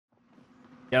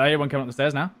Yeah, I hear one coming up the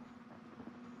stairs now.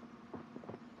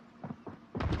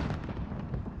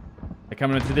 They're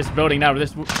coming into this building now.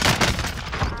 This.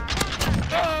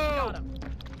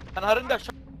 انا هرندك.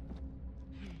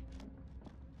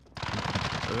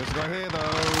 There's a guy here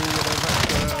though.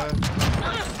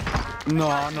 No,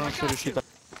 I'm not sure shit.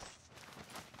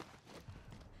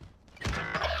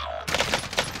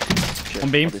 On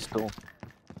beam.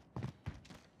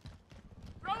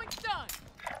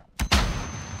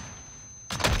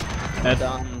 Dead.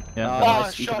 Yeah.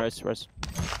 Oh, You can rest.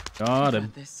 Got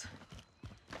him.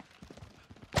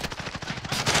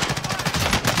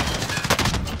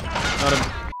 Got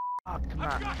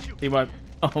him. Team wipe.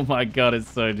 Oh my god,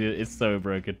 it's so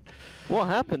broken. What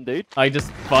happened, dude? I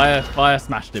just fire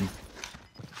smashed him.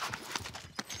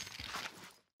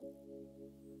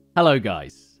 Hello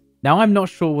guys. Now I'm not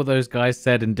sure what those guys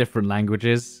said in different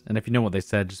languages, and if you know what they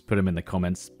said, just put them in the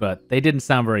comments, but they didn't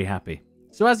sound very happy.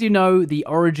 So as you know, the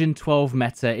Origin 12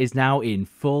 meta is now in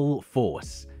full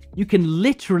force. You can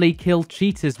literally kill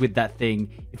cheaters with that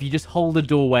thing if you just hold the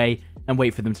doorway and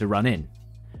wait for them to run in.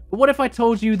 But what if I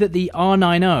told you that the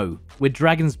R90 with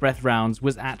Dragon's Breath rounds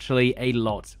was actually a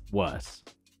lot worse?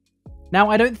 Now,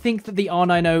 I don't think that the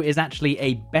R90 is actually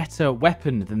a better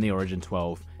weapon than the Origin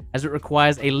 12, as it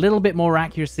requires a little bit more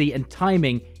accuracy and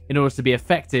timing in order to be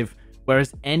effective,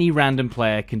 whereas any random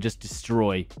player can just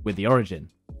destroy with the Origin.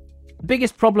 The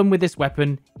biggest problem with this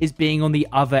weapon is being on the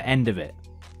other end of it.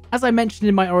 As I mentioned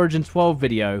in my Origin 12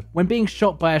 video, when being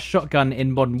shot by a shotgun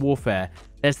in Modern Warfare,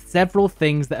 there's several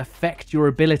things that affect your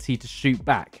ability to shoot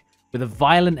back, with a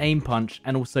violent aim punch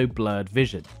and also blurred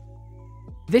vision.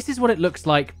 This is what it looks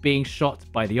like being shot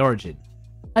by the Origin.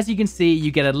 As you can see, you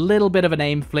get a little bit of an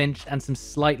aim flinch and some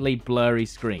slightly blurry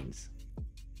screens.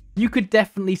 You could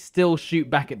definitely still shoot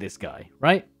back at this guy,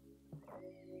 right?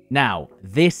 Now,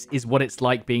 this is what it's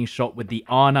like being shot with the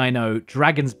R90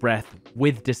 Dragon's Breath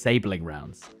with disabling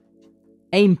rounds.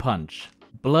 Aim punch,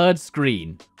 blurred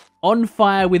screen, on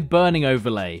fire with burning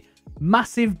overlay,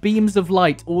 massive beams of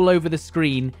light all over the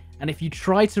screen, and if you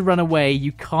try to run away,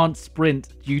 you can't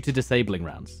sprint due to disabling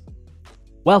rounds.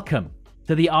 Welcome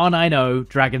to the R90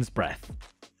 Dragon's Breath.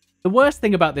 The worst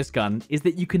thing about this gun is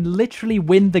that you can literally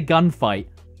win the gunfight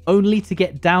only to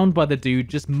get downed by the dude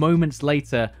just moments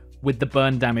later with the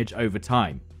burn damage over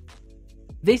time.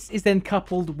 This is then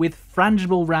coupled with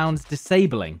frangible rounds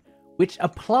disabling, which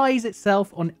applies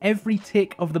itself on every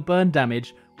tick of the burn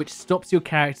damage, which stops your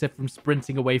character from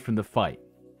sprinting away from the fight.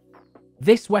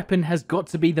 This weapon has got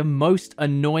to be the most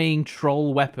annoying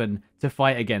troll weapon to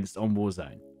fight against on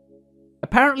Warzone.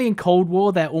 Apparently in Cold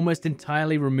War, they're almost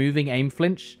entirely removing aim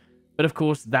flinch, but of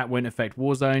course that won't affect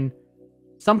Warzone.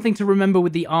 Something to remember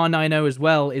with the R90 as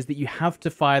well is that you have to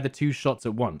fire the two shots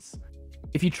at once.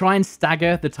 If you try and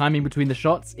stagger the timing between the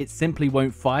shots, it simply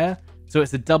won't fire, so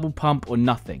it's a double pump or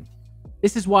nothing.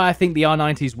 This is why I think the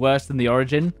R90 is worse than the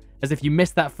Origin, as if you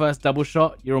miss that first double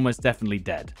shot, you're almost definitely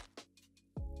dead.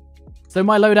 So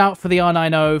my loadout for the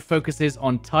R90 focuses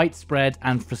on tight spread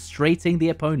and frustrating the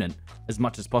opponent as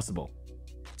much as possible.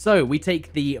 So we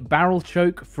take the barrel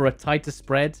choke for a tighter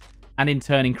spread and in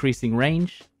turn increasing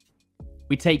range.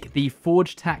 We take the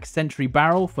Forge Tack Sentry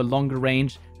Barrel for longer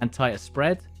range and tighter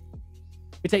spread.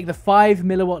 We take the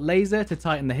 5mW laser to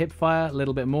tighten the hipfire a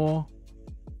little bit more.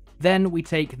 Then we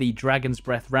take the Dragon's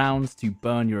Breath rounds to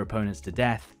burn your opponents to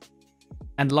death.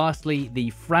 And lastly,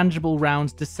 the frangible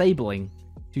rounds disabling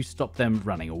to stop them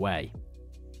running away.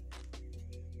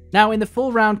 Now, in the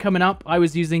full round coming up, I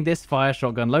was using this fire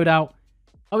shotgun loadout.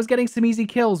 I was getting some easy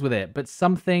kills with it, but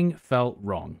something felt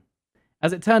wrong.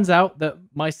 As it turns out that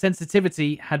my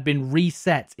sensitivity had been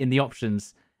reset in the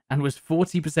options and was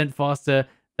 40% faster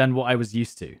than what I was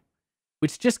used to.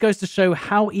 Which just goes to show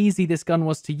how easy this gun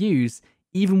was to use.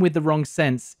 Even with the wrong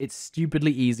sense, it's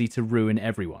stupidly easy to ruin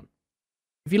everyone.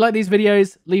 If you like these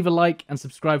videos, leave a like and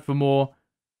subscribe for more.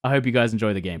 I hope you guys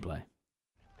enjoy the gameplay.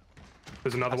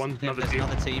 There's another one. There's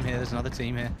another team here. There's another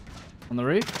team here. On the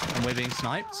roof? And we're being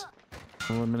sniped.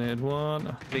 Eliminated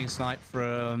one. Being sniped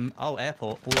from... Oh,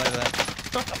 airport. All over there.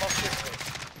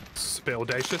 It's a bit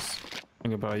audacious.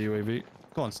 Think about UAV.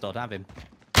 Go on, Stod. Have him.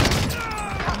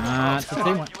 It's a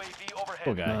team.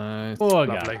 Poor guy. Nice. Poor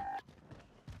Lovely. guy.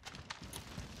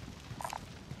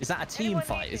 Is that a team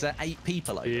fight? Is there 8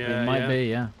 people over Yeah, It might be,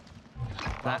 yeah.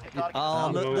 that?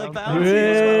 Oh, look, the Hey,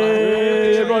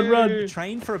 bounty as well. Run.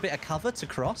 Train for a bit of cover to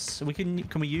cross.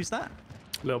 Can we use that?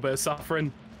 A little bit of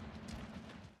suffering.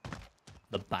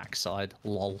 The backside.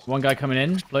 Lol. One guy coming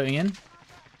in, floating in.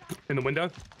 In the window.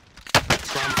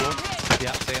 Ground floor.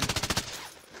 Yeah, see him.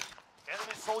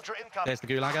 Enemy soldier incoming. There's the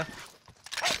gulagger.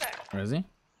 Where is he?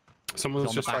 Someone's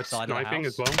On the just tried backside of the sniping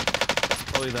house.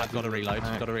 as well. Ollie there. Got to reload.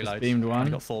 Got to reload. beamed one.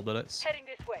 Only got 4 bullets. Heading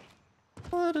this way.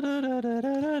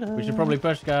 We should probably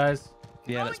push, guys.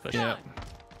 Yeah, let's push. Yeah.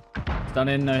 Stun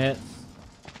in, no hits.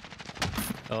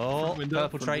 Oh, Front window,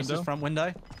 purple front traces, window. front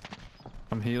window.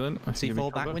 I'm healing. I can give you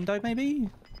C4 back cover. window, maybe?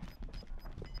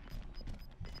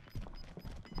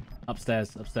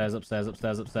 Upstairs, upstairs, upstairs,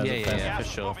 upstairs, upstairs, Yeah, upstairs. yeah, for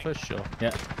sure, for sure.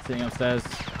 Yeah, sitting upstairs.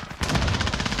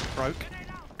 Broke.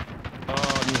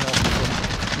 Oh, need help.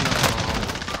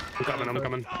 I'm coming, I'm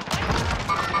coming.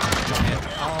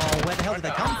 Oh, where the hell did they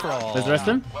come from? There's the rest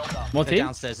of them. More They're team.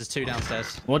 downstairs, there's 2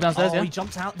 downstairs. More downstairs, Oh, yeah. he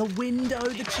jumped out the window,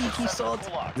 the cheeky sod. Is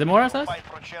there more outside? Fight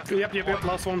for a chance. Yep,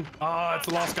 last one. Ah, it's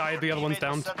the last guy, the other one's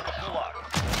down. Teammate was sent to the gulag.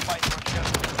 Fight for a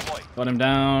chance to deploy. Got him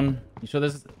down. You sure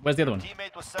there's... Where's the other one?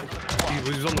 Teammate was sent to the gulag. He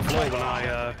was on the floor when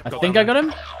I think I got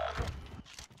him.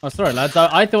 Oh, sorry, lads.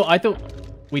 I thought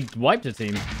we'd wiped a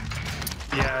team.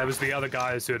 Yeah, it was the other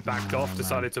guys who had backed off,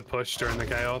 decided to push during the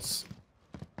chaos.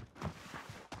 I'm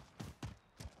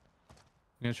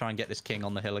going to try and get this king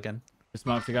on the hill again. Just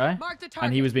marked a guy. Mark the And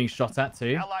target. he was being shot at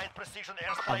too. Allied precision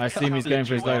airstrike. I assume he's going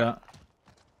for his loadout.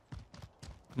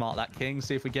 Mark that king,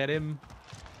 see if we get him.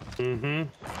 Mm-hmm.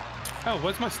 Oh,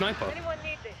 where's my sniper? Anyone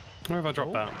need this? Where have I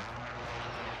dropped that?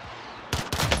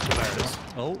 Oh, there it is.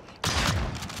 Oh.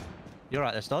 You're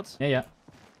right there, Stods. Yeah, yeah.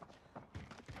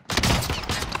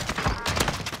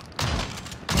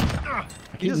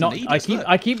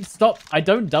 I keep stop. I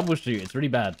don't double shoot. It's really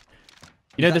bad.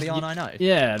 You know Is this. that the I know?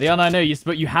 Yeah, the I know.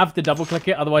 But you have to double click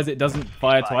it, otherwise it doesn't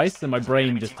fire twice, and my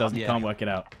brain just doesn't Yeah. can't work it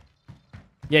out.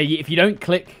 Yeah, if you don't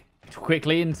click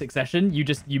quickly in succession, you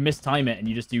mistime it and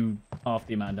you just do half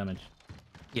the amount of damage.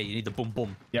 Yeah, you need the boom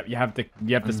boom. Yep, you have to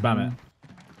spam it.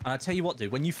 And I tell you what,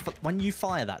 dude, when you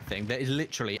fire that thing, there is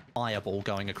literally a fireball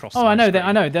going across. Oh, the I know screen. that.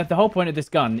 I know that the whole point of this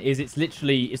gun is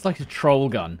it's like a troll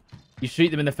gun. You shoot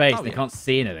them in the face, Oh, they yeah. can't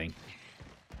see anything.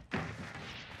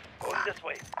 Going this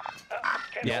way.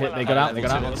 Yeah, Shit, they got out, they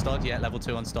got level out. 2 on Stod. Yeah, level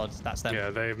 2 on Stod. That's them.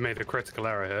 Yeah, they've made a critical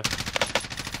error here.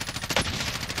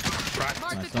 Cracked.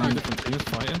 Mark the Nice Two one. target. different teams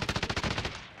fighting.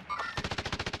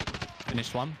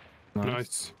 Finished one.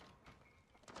 Nice.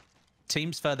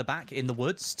 Teams further back in the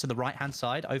woods to the right-hand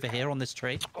side, over here on this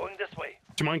tree. Going this way.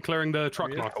 Do you mind clearing the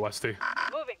truck marker, Westy?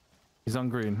 Moving. He's on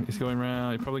green. He's going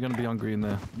round. He's probably going to be on green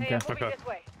there. Hey, I'm Okay. moving Okay. this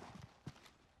way.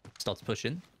 Stod's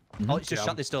pushing. Oh, it's just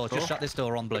shut this door. Just shut this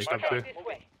door on blue. Pushed up too. This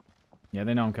way. Yeah,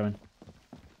 they know I'm coming.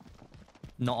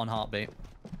 Not on heartbeat.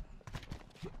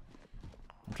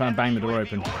 I'm trying to bang the door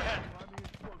open. Overhead.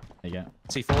 There you go.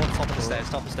 C4, top of the stairs,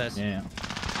 top of the stairs. Yeah,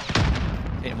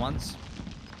 yeah. Hit him once.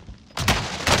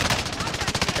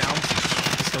 Down.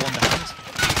 Still on the hand.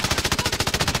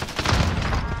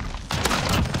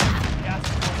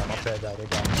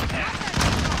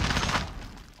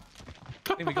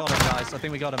 I think we got him, guys. I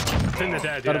think we got him. I think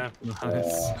they're dead, yeah.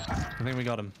 I think we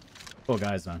got him. Poor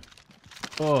guys, man.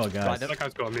 Poor guys. Right, That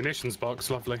guy's got a munitions box,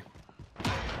 lovely.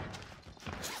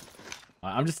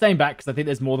 I'm just staying back because I think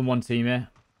there's more than one team here.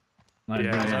 I don't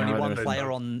Yeah, really There's know only where one there is.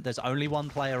 player on. There's only one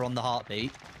player on the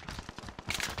heartbeat.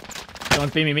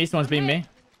 Someone's beaming me. Someone's beaming me.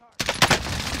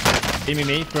 Beaming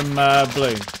me from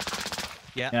blue.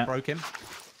 Yeah, Yeah. broke him.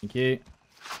 Thank you.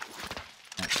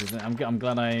 I'm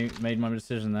glad I made my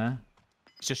decision there.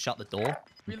 He's just shut the door.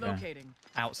 Relocating.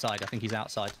 Outside. I think he's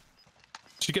outside.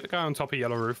 Did you get the guy on top of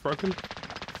yellow roof broken?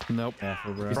 Nope.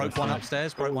 Careful, bro. Broke one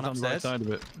upstairs. Broke one On the right upstairs. side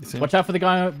of it. You see him? Watch out for the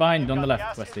guy behind on the Got left,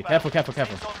 gas Westy. inbound. Careful, careful,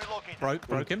 careful. Safe zone relocated.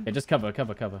 Broke him. Yeah, just cover.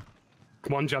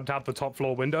 One jumped out the top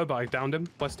floor window, but I downed him,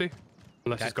 Westy.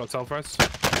 Unless Okay. he's got self-res.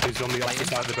 He's on the opposite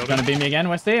side of the Gonna building. beam me again,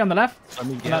 Westy, on the left. I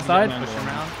mean, On yeah, that side. man. Pushing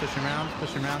around. Pushing around.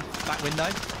 Pushing around. Back window.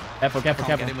 Careful, careful,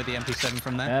 Can't get careful. in with the MP7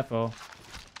 from there. Careful.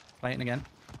 Waiting again.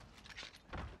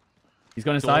 He's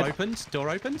gone Door inside. opens. Door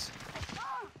opens.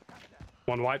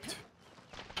 One wiped.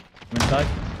 Inside.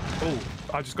 Oh,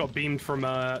 I just got beamed from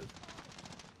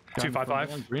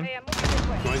 255. Green. Hey, I'm moving this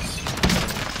way. Nice.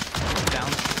 Down.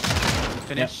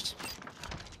 Finished.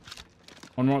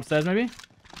 One more upstairs, maybe?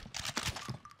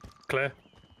 Clear.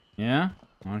 Yeah?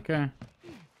 Okay.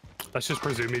 Let's just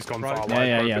presume he's gone Right. far Yeah, wide.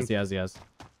 yeah, broken. he has.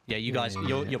 Yeah, you guys,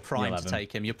 you're primed to 11.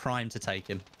 take him. You're primed to take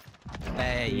him.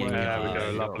 There you There we go.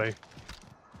 go, lovely.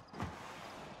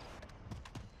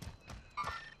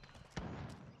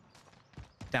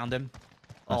 Downed him.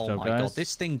 Nice Oh job, my guys. god,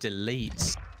 this thing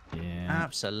deletes. Yeah.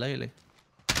 Absolutely.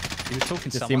 He was talking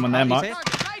to Just seen someone. one there, Oh, he's Mark. here.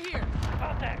 Target right here.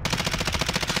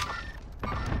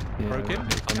 Yeah, Broke him.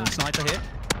 Sniper here.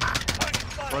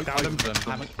 Broke Downed both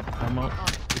him. of them. I'm up.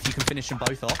 If you can finish them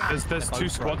both off. There's they're two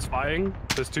both squads fighting.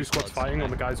 There's two squads Squads, fighting on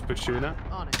okay. the guys who's shooting at.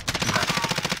 On it.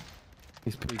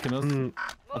 He's peeking us. I've Moving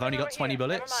only got over 20 here.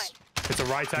 bullets. Never mind. It's a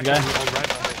right Okay. angle on red.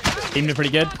 Teamed it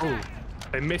pretty good.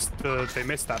 They missed that.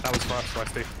 That was for us,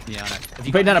 Westy. Yeah, I know. Have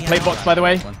Putting down a any plate AR box, by the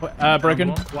way. ammo? Broken.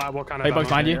 What kind of Plate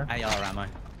box ammo? behind you. AR ammo.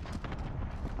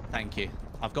 Thank you.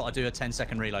 I've got to do a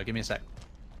 10-second reload. Give me a sec.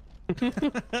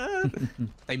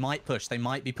 They might push. They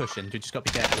might be pushing. We just got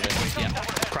to be careful with it.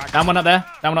 Yeah. Down one up there.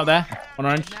 Down one up there. On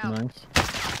orange. Nice.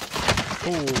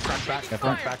 Oh, crack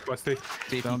back, Westy.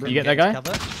 See if Found can You get that guy?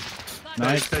 cover.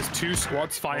 Nice. There's 2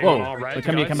 squads fighting on our Whoa. red.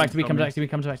 Come here. guys. Come back to me. Come back to me.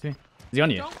 Come back to me. Is he on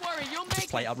you? Don't worry, you'll make Just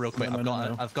plate up real quick.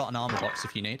 No. I've got an armor box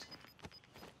if you need.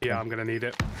 Yeah, I'm gonna need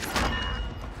it.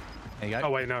 There you go. Oh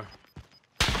wait, no.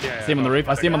 Yeah. I see him on the roof.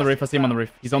 I see him on the roof. I see him on the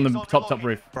roof. He's on the top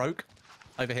roof. Broke.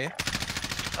 Over here.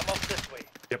 I'm off this way.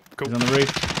 Yep. Cool. He's on the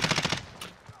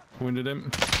roof. Wounded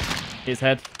him. His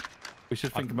head. We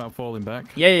should think about falling back.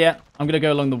 Yeah. I'm gonna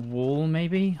go along the wall,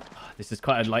 maybe. This is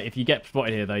quite a, like, if you get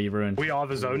spotted here, though, you're ruined. We are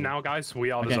the zone now, guys. We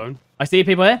are the zone. I see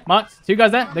people here. Marked. 2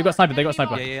 guys there. They've got sniper. They've got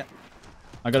sniper. Yeah.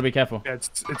 I gotta be careful. Yeah,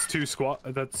 it's 2 squad.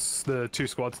 That's the 2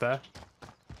 squads there.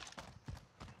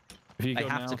 If you They go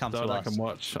have now, to come to Dad, I us. can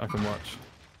watch.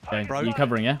 Okay. Bro. You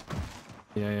covering, yeah?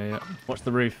 Yeah. Watch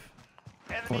the roof.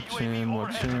 Enemy Watching. UAV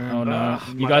overhead. Oh, no.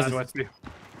 You My guys bad, Westy.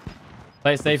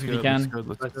 play it safe if you can. Yeah. we're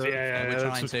Let's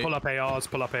trying just to. pull up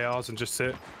ARs, and just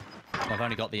sit. I've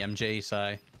only got the MG, so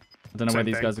I don't know where Same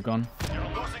these thing. guys have gone. You're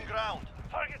losing ground.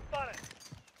 Target spotted.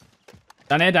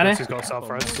 Down here. He's got self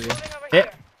res.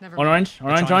 Hit. Never On mind.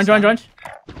 orange. trying to Orange.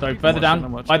 Sorry, further I'm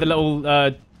down. watching. By the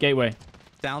little gateway.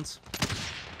 downs.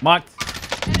 Marked.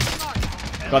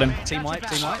 Got him. Team wipe.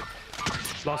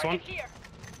 Last one.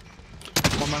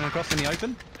 One running across in the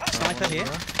open. Sniper here.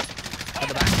 At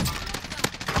the back.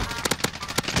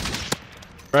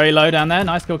 Very low down there.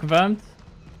 Nice kill confirmed.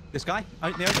 This guy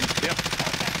out in the open. Yep.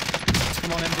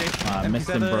 Come on, MG. I missed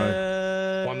him, bro.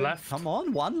 MG7. One left. Come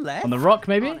on, one left. On the rock,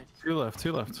 maybe? 2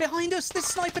 left. Behind us. This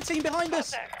sniper team behind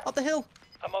us. Up the hill.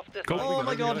 I'm off this Cool. way. Oh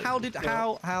my god.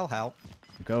 How?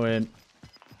 Go in.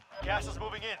 Gas is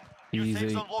moving in. New Easy.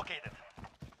 safe zone located.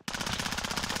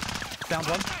 Down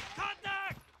one.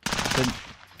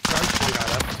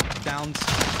 Downs.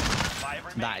 5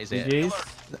 remaining. That is it. GG's.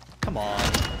 Come on.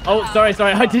 Oh, sorry.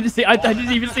 I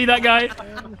didn't even see that guy.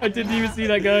 I didn't even see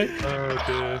that guy. Oh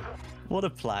dear. What a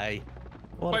play.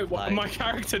 What a Wait, play. my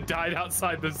character died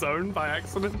outside the zone by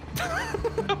accident.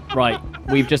 Right.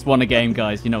 We've just won a game,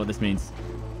 guys. You know what this means.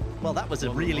 Well, that was a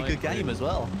really good game as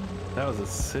well. That was a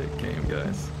sick game,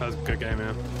 guys. That was a good game,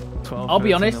 yeah. 12, I'll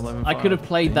be 13, honest. 11, I could have 5.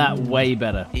 played that way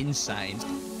better. Insane.